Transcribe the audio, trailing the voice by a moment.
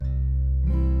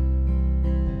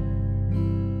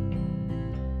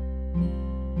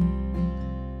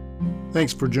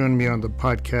Thanks for joining me on the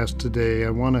podcast today.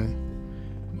 I want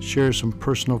to share some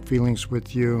personal feelings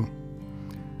with you.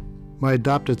 My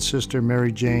adopted sister,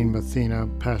 Mary Jane Mathena,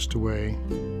 passed away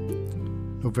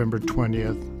November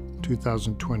 20th,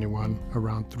 2021,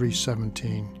 around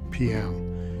 3:17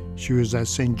 p.m. She was at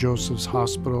St. Joseph's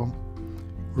Hospital,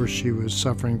 where she was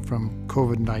suffering from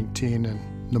COVID-19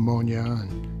 and pneumonia,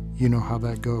 and you know how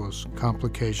that goes.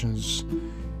 Complications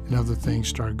and other things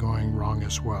start going wrong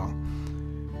as well.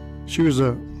 She was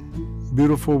a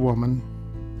beautiful woman,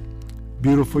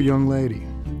 beautiful young lady,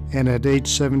 and at age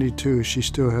 72, she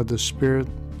still had the spirit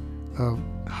of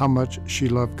how much she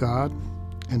loved God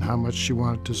and how much she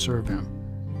wanted to serve Him.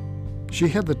 She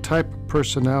had the type of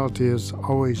personality as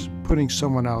always putting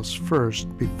someone else first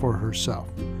before herself.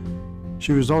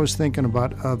 She was always thinking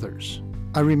about others.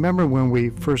 I remember when we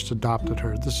first adopted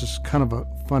her. This is kind of a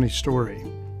funny story.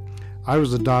 I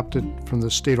was adopted from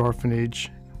the state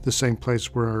orphanage, the same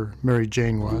place where Mary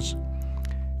Jane was,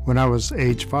 when I was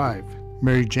age 5.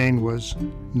 Mary Jane was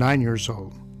 9 years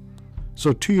old.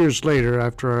 So 2 years later,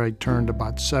 after I turned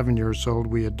about 7 years old,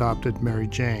 we adopted Mary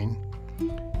Jane.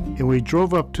 And we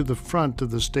drove up to the front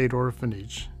of the state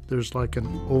orphanage. There's like an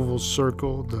oval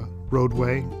circle, the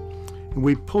roadway. And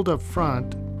we pulled up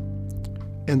front,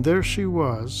 and there she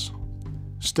was,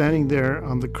 standing there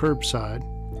on the curbside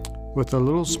with a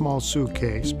little small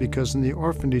suitcase, because in the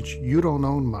orphanage, you don't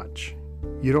own much.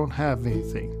 You don't have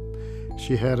anything.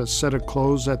 She had a set of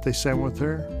clothes that they sent with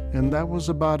her, and that was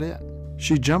about it.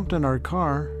 She jumped in our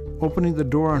car, opening the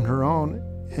door on her own,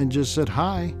 and just said,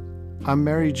 "Hi, I'm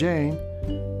Mary Jane."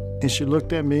 And she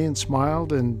looked at me and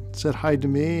smiled and said hi to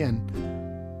me, and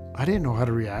I didn't know how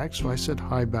to react, so I said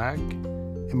hi back.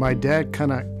 And my dad,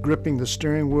 kind of gripping the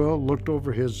steering wheel, looked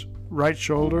over his right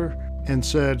shoulder and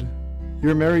said,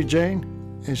 "You're Mary Jane?"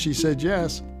 And she said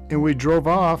yes. And we drove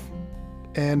off,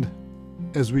 and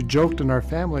as we joked in our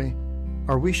family,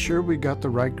 are we sure we got the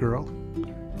right girl?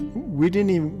 We didn't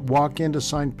even walk in to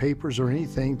sign papers or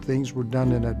anything. Things were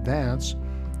done in advance,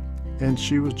 and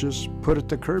she was just put at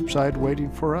the curbside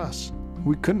waiting for us.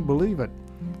 We couldn't believe it.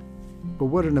 But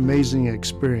what an amazing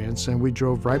experience. And we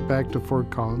drove right back to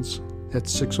Fort Collins at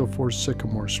 604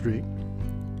 Sycamore Street,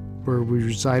 where we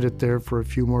resided there for a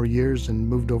few more years and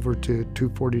moved over to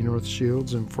 240 North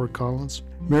Shields in Fort Collins.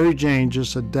 Mary Jane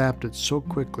just adapted so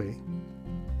quickly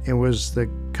and was the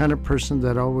kind of person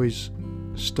that always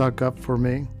stuck up for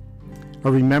me. I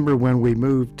remember when we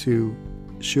moved to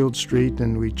Shield Street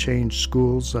and we changed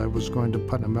schools. I was going to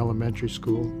Putnam Elementary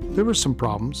School. There were some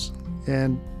problems,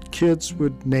 and kids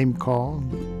would name call,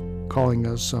 calling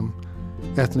us some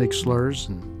ethnic slurs.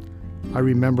 And I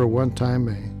remember one time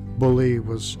a bully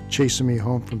was chasing me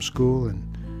home from school, and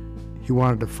he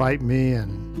wanted to fight me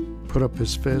and put up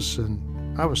his fists, and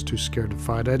I was too scared to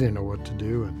fight. I didn't know what to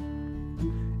do.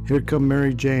 And here come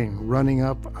Mary Jane running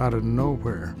up out of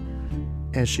nowhere,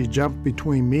 and she jumped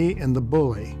between me and the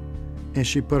bully, and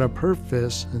she put up her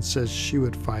fist and said she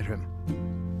would fight him.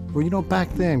 Well,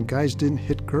 back then, guys didn't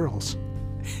hit girls.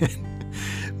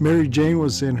 Mary Jane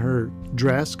was in her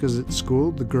dress, because at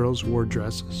school the girls wore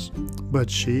dresses, but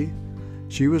she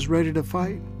was ready to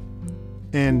fight.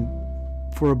 And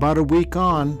for about a week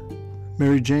on,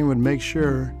 Mary Jane would make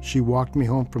sure she walked me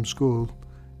home from school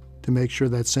to make sure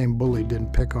that same bully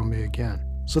didn't pick on me again.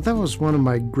 So that was one of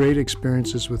my great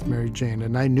experiences with Mary Jane,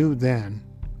 and I knew then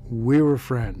we were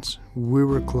friends, we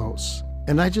were close.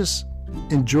 And I just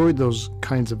enjoyed those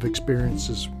kinds of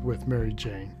experiences with Mary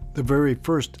Jane. The very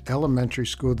first elementary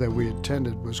school that we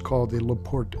attended was called the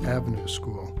LaPorte Avenue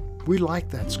School. We liked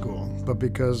that school, but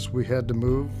because we had to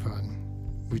move and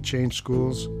we changed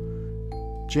schools,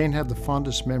 Jane had the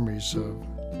fondest memories of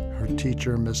her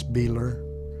teacher, Miss Beeler,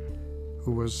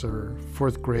 who was her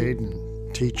 4th grade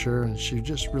and teacher, and she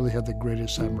just really had the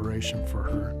greatest admiration for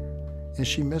her. And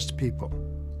she missed people.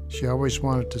 She always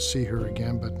wanted to see her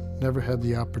again, but never had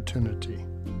the opportunity.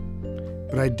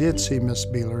 But I did see Miss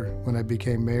Beeler when I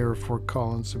became mayor of Fort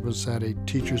Collins. It was at a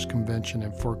teachers' convention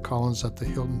in Fort Collins at the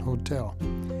Hilton Hotel.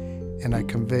 And I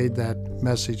conveyed that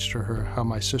message to her, how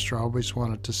my sister always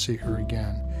wanted to see her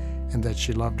again and that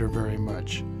she loved her very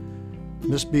much.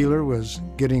 Miss Beeler was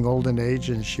getting old in age,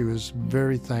 and she was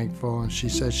very thankful, and she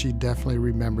said she definitely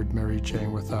remembered Mary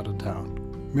Jane without a doubt.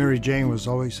 Mary Jane was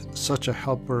always such a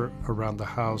helper around the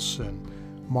house, and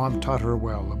Mom taught her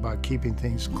well about keeping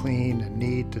things clean and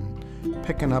neat and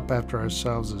picking up after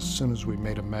ourselves as soon as we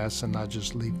made a mess and not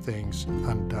just leave things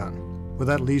undone. Well,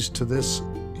 that leads to this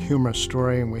humorous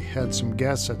story, and we had some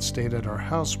guests that stayed at our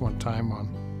house one time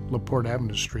on LaPorte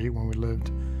Avenue Street when we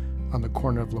lived on the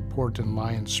corner of LaPorte and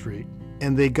Lyon Street.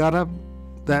 And they got up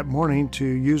that morning to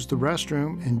use the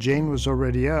restroom, and Jane was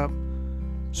already up,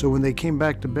 So when they came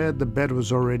back to bed, the bed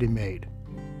was already made.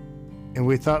 And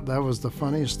we thought that was the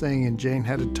funniest thing, and Jane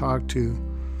had to talk to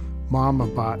Mom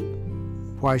about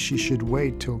why she should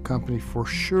wait till company for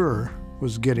sure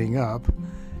was getting up,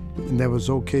 and that was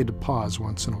okay to pause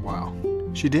once in a while.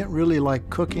 She didn't really like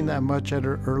cooking that much at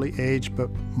her early age, but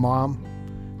Mom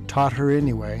taught her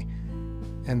anyway,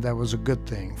 and that was a good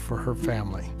thing for her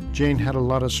family. Jane had a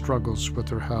lot of struggles with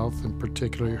her health, and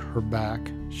particularly her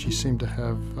back. She seemed to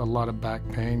have a lot of back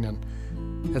pain, and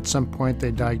at some point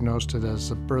they diagnosed it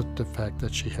as a birth defect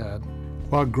that she had.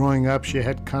 While growing up, she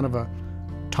had kind of a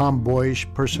tomboyish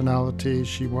personality.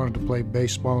 She wanted to play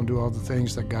baseball and do all the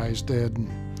things that guys did.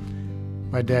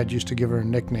 And my dad used to give her a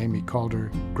nickname. He called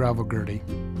her Gravel Gertie.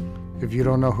 If you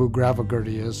don't know who Gravel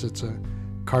Gertie is, it's a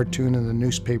cartoon in the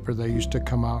newspaper that used to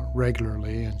come out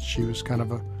regularly, and she was kind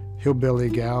of a hillbilly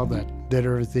gal that did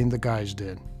everything the guys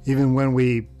did. Even when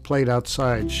we played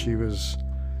outside, she was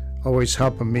always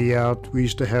helping me out. We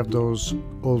used to have those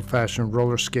old-fashioned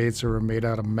roller skates that were made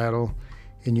out of metal,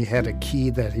 and you had a key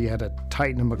that you had to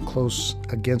tighten them close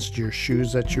against your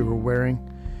shoes that you were wearing.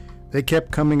 They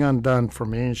kept coming undone for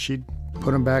me, and she'd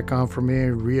put them back on for me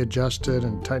and readjust it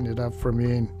and tighten it up for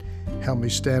me and help me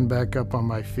stand back up on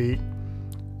my feet.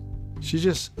 She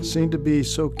just seemed to be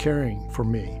so caring for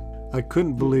me. I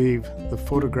couldn't believe the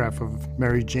photograph of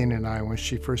Mary Jane and I when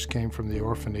she first came from the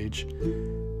orphanage.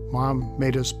 Mom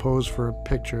made us pose for a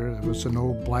picture. It was an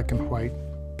old black and white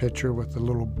picture with a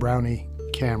little brownie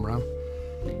camera.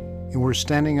 And we're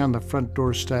standing on the front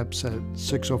door steps at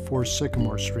 604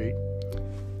 Sycamore Street.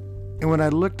 And when I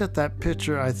looked at that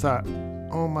picture, I thought,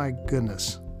 oh my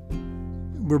goodness.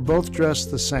 We're both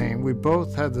dressed the same. We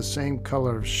both had the same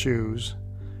color of shoes.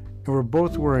 And we're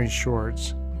both wearing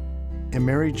shorts. And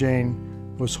Mary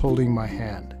Jane was holding my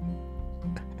hand.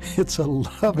 It's a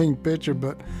loving picture,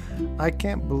 but I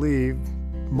can't believe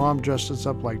Mom dressed us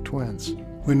up like twins.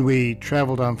 When we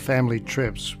traveled on family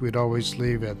trips, we'd always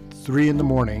leave at 3 in the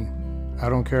morning. I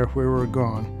don't care where we were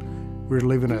going. We were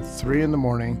leaving at 3 in the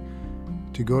morning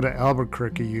to go to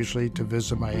Albuquerque, usually to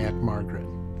visit my Aunt Margaret.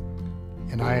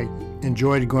 And I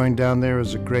enjoyed going down there. It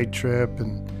was a great trip,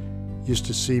 and used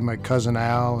to see my cousin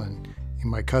Al and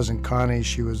my cousin Connie.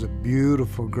 She was a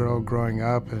beautiful girl growing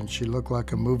up, and she looked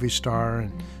like a movie star.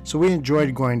 And so we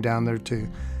enjoyed going down there to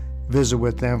visit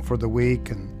with them for the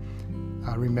week. And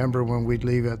I remember when we'd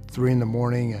leave at 3 in the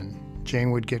morning and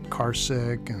Jane would get car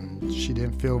sick and she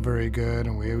didn't feel very good,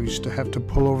 and we used to have to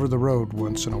pull over the road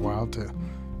once in a while to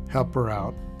help her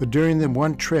out. But during the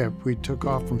one trip, we took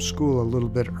off from school a little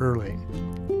bit early,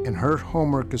 and her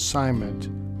homework assignment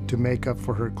to make up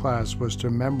for her class was to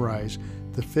memorize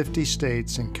the 50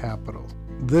 states and capitals.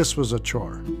 This was a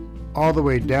chore. All the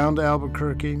way down to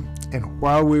Albuquerque, and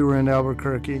while we were in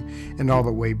Albuquerque, and all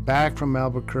the way back from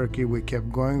Albuquerque, we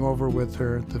kept going over with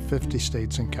her the 50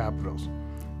 states and capitals.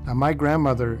 Now, my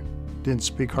grandmother didn't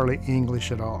speak hardly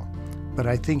English at all, but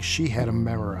I think she had them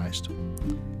memorized.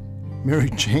 Mary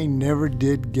Jane never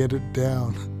did get it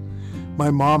down. My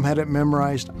mom had it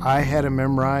memorized, I had it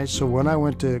memorized, so when I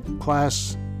went to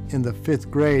class in the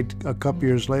 5th grade a couple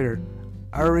years later,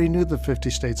 I already knew the 50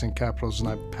 states and capitals, and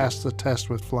I passed the test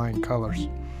with flying colors.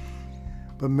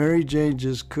 But Mary Jane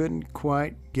just couldn't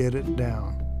quite get it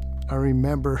down. I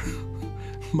remember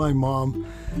my mom,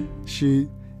 she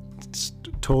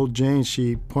told Jane,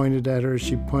 she pointed at her,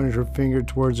 she pointed her finger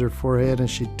towards her forehead, and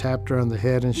she tapped her on the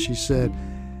head, and she said,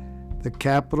 "The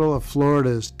capital of Florida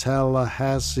is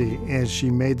Tallahassee," and she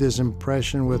made this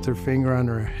impression with her finger on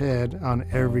her head on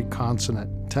every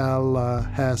consonant,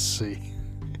 Tallahassee.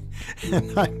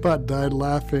 And I about died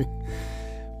laughing.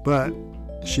 But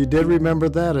she did remember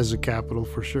that as a capital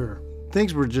for sure.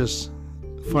 Things were just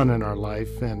fun in our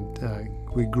life, and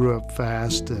we grew up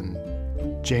fast, and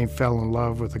Jane fell in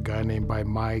love with a guy named by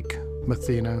Mike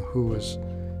Mathena, who was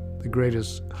the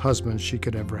greatest husband she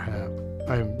could ever have.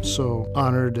 I am so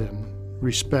honored and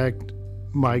respect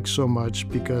Mike so much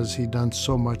because he done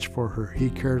so much for her. He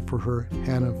cared for her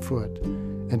hand and foot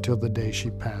until the day she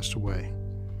passed away.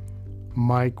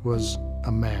 Mike was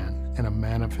a man, and a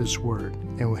man of his word,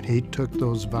 and when he took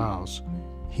those vows,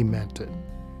 he meant it.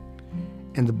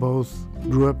 And they both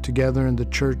grew up together in the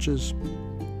churches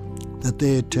that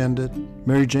they attended.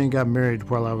 Mary Jane got married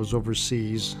while I was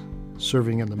overseas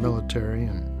serving in the military,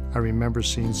 and I remember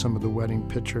seeing some of the wedding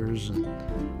pictures, and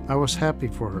I was happy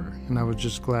for her, and I was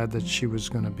just glad that she was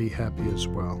going to be happy as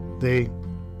well. They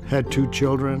had 2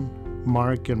 children,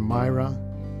 Mark and Myra,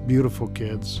 beautiful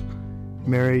kids.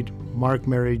 Mark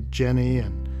married Jenny,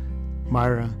 and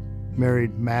Myra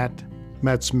married Matt.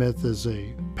 Matt Smith is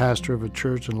a pastor of a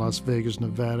church in Las Vegas,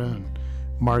 Nevada, and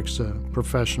Mark's a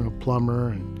professional plumber,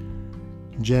 and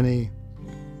Jenny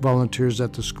volunteers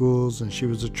at the schools, and she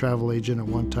was a travel agent at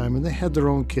one time. And they had their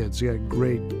own kids. They got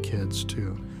great kids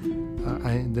too.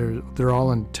 They're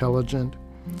all intelligent.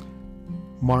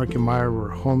 Mark and Myra were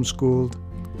homeschooled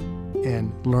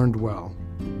and learned well.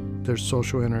 Their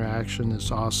social interaction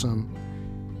is awesome.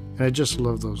 And I just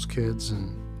love those kids,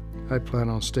 and I plan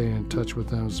on staying in touch with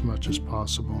them as much as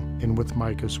possible, and with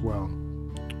Mike as well.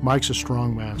 Mike's a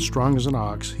strong man, strong as an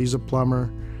ox. He's a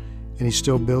plumber, and he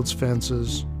still builds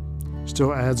fences,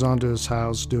 still adds on to his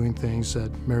house, doing things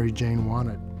that Mary Jane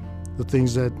wanted. The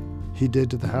things that he did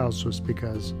to the house was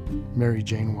because Mary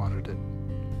Jane wanted it.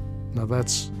 Now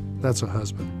that's a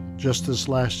husband. Just this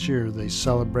last year, they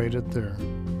celebrated their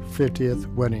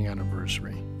 50th wedding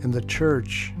anniversary. And the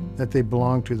church that they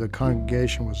belonged to, the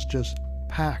congregation, was just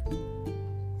packed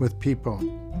with people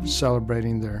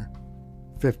celebrating their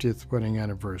 50th wedding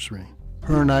anniversary.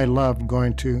 Her and I loved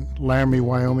going to Laramie,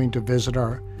 Wyoming to visit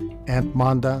our Aunt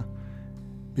Monda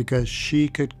because she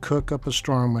could cook up a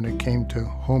storm when it came to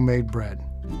homemade bread.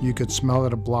 You could smell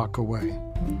it a block away.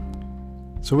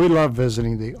 So we love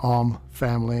visiting the Alm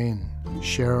family, and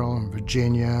Cheryl and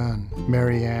Virginia and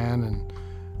Mary Ann and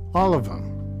all of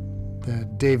them.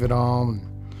 David Alm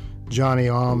and Johnny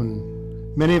Alm,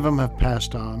 and many of them have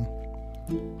passed on.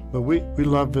 But we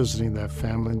love visiting that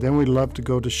family. And then we'd love to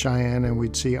go to Cheyenne, and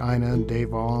we'd see Ina and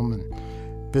Dave Alm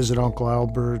and visit Uncle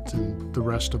Albert and the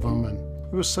rest of them. And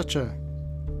it was such a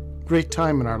great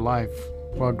time in our life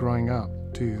while growing up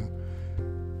to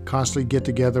constantly get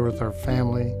together with our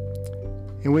family.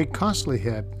 And we constantly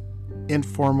had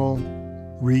informal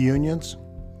reunions.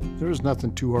 There was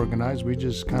nothing too organized. We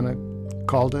just kind of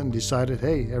called it and decided,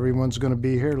 hey, everyone's going to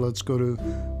be here. Let's go to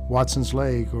Watson's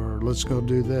Lake, or let's go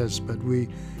do this. But we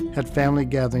had family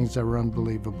gatherings that were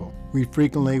unbelievable. We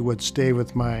frequently would stay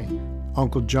with my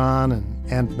Uncle John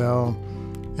and Aunt Belle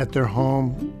at their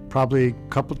home probably a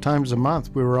couple times a month.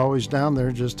 We were always down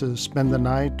there just to spend the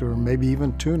night, or maybe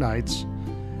even 2 nights,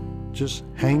 just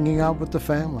hanging out with the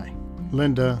family.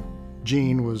 Linda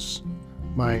Jean was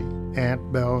my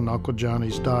Aunt Belle and Uncle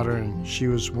Johnny's daughter, and she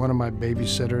was one of my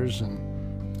babysitters,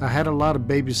 and I had a lot of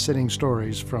babysitting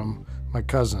stories from my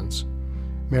cousins.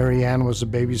 Mary Ann was a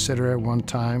babysitter at one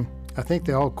time. I think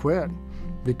they all quit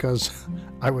because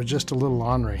I was just a little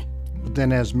ornery. But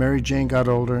then as Mary Jane got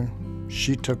older,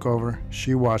 she took over.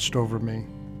 She watched over me.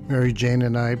 Mary Jane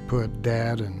and I put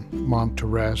Dad and Mom to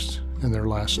rest in their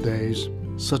last days.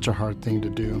 Such a hard thing to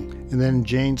do. And then in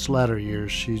Jane's latter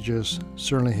years, she just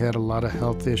certainly had a lot of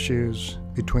health issues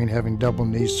between having double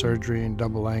knee surgery and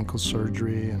double ankle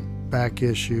surgery and back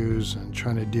issues and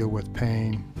trying to deal with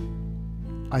pain.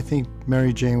 I think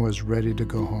Mary Jane was ready to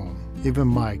go home. Even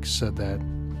Mike said that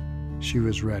she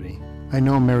was ready. I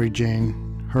know Mary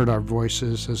Jane heard our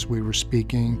voices as we were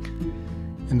speaking.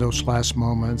 In those last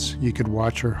moments, you could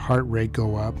watch her heart rate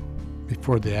go up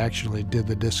before they actually did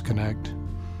the disconnect.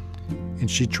 And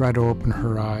she tried to open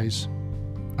her eyes.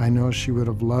 I know she would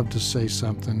have loved to say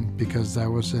something because that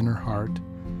was in her heart.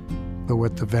 But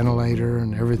with the ventilator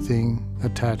and everything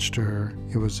attached to her,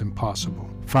 it was impossible.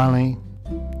 Finally,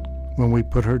 when we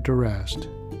put her to rest,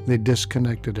 they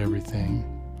disconnected everything.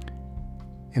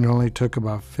 It only took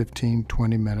about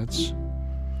 15-20 minutes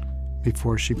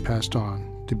before she passed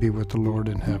on to be with the Lord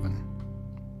in heaven.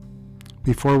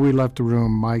 Before we left the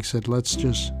room, Mike said, let's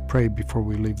just pray before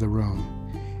we leave the room.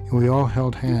 And we all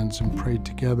held hands and prayed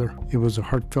together. It was a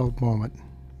heartfelt moment,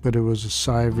 but it was a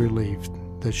sigh of relief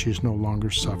that she's no longer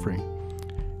suffering.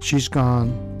 She's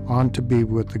gone on to be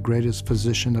with the greatest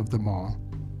physician of them all,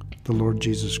 the Lord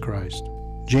Jesus Christ.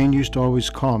 Jane used to always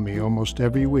call me almost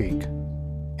every week,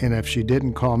 and if she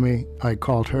didn't call me, I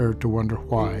called her to wonder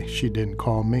why she didn't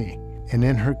call me. And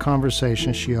in her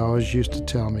conversation, she always used to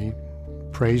tell me,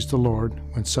 praise the Lord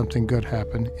when something good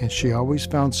happened, and she always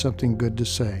found something good to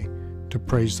say, to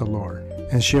praise the Lord.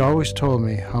 And she always told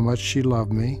me how much she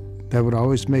loved me. That would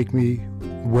always make me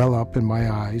well up in my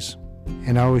eyes.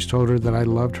 And I always told her that I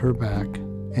loved her back,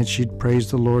 and she'd praise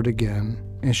the Lord again.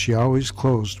 And she always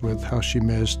closed with how she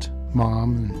missed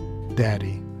Mom and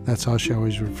Daddy. That's how she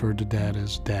always referred to Dad,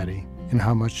 as Daddy, and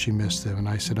how much she missed them. And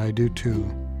I said, I do too.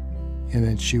 And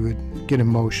then she would get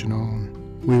emotional,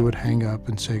 and we would hang up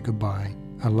and say goodbye.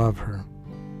 I love her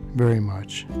very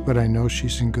much, but I know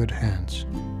she's in good hands.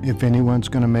 If anyone's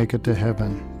going to make it to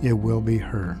heaven, it will be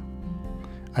her.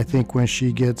 I think when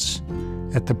she gets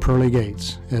at the pearly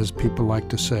gates, as people like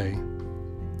to say,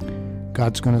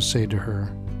 God's going to say to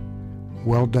her,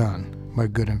 well done, my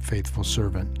good and faithful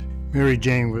servant. Mary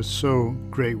Jane was so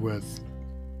great with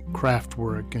craft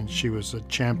work, and she was a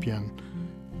champion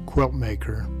quilt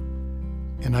maker.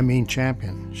 And I mean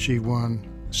champion. She won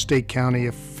state county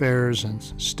affairs and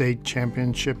state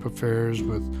championship affairs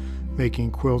with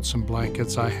making quilts and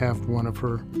blankets. I have one of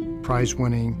her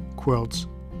prize-winning quilts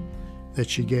that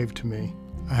she gave to me.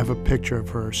 I have a picture of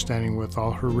her standing with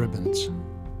all her ribbons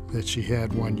that she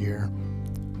had one year,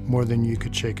 more than you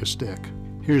could shake a stick.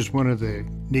 Here's one of the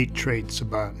neat traits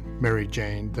about Mary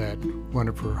Jane that one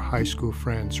of her high school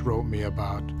friends wrote me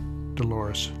about,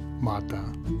 Dolores Mata.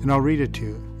 And I'll read it to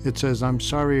you. It says, "I'm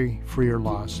sorry for your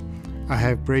loss. I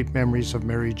have great memories of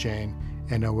Mary Jane,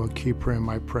 and I will keep her in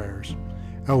my prayers.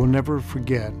 I will never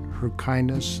forget her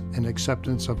kindness and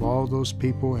acceptance of all those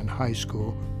people in high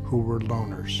school who were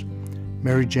loners.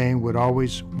 Mary Jane would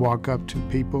always walk up to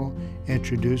people,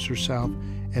 introduce herself,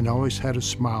 and always had a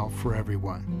smile for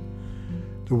everyone.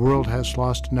 The world has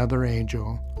lost another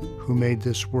angel who made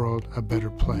this world a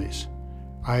better place.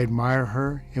 I admire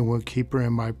her and will keep her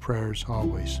in my prayers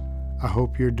always. I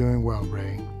hope you're doing well,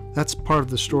 Ray." That's part of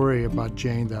the story about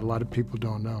Jane that a lot of people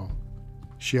don't know.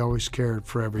 She always cared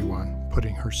for everyone,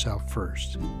 putting herself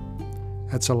first.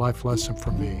 That's a life lesson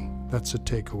for me. That's a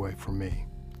takeaway for me.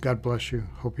 God bless you.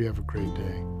 Hope you have a great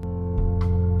day.